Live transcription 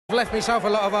I've left myself a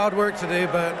lot of hard work to do,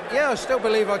 but yeah, I still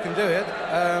believe I can do it.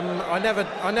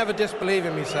 I never disbelieve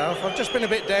in myself. I've just been a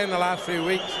bit down the last few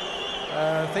weeks.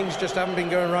 Things just haven't been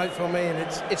going right for me, and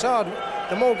it's hard.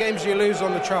 The more games you lose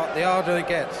on the trot, the harder it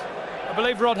gets. I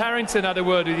believe Rod Harrington had a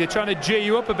word with you, trying to G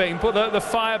you up a bit and put the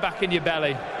fire back in your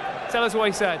belly. Tell us what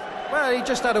he said. Well, he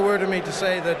just had a word with me to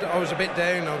say that I was a bit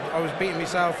down, I was beating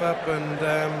myself up,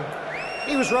 and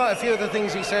he was right. A few of the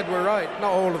things he said were right. Not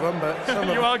all of them, but some of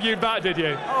them. You argued back, did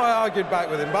you? Oh, I argued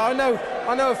back with him, but I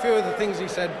know a few of the things he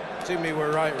said to me were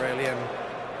right, really, and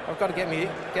I've got to get me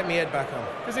head back on.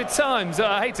 Because at times,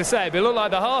 I hate to say it, but it looked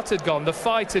like the heart had gone, the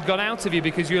fight had gone out of you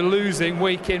because you're losing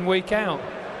week in, week out.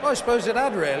 Well, I suppose it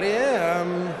had, really, yeah.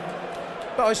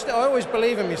 But I always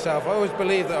believe in myself. I always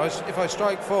believe that if I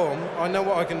strike form, I know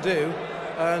what I can do,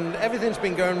 and everything's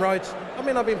been going right. I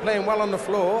mean, I've been playing well on the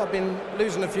floor. I've been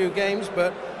losing a few games,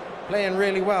 but playing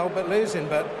really well, but losing.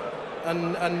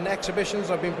 And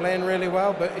exhibitions, I've been playing really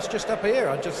well, but it's just up here.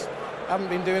 I just haven't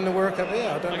been doing the work up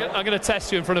here. I'm going to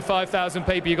test you in front of 5,000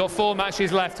 people. You've got 4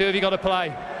 matches left. Who have you got to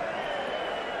play?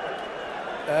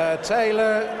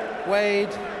 Taylor,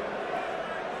 Wade,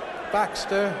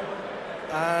 Baxter,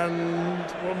 and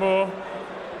one more.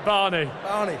 Barney.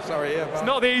 Barney, sorry, yeah. Barney. It's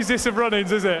not the easiest of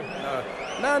run-ins, is it?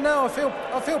 No.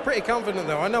 I feel pretty confident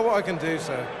though. I know what I can do,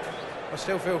 so I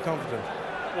still feel confident.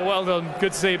 Well done.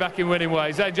 Good to see you back in winning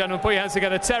ways. Ladies and gentlemen, put your hands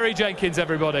together. Terry Jenkins,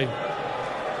 everybody.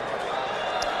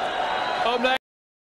 Up next.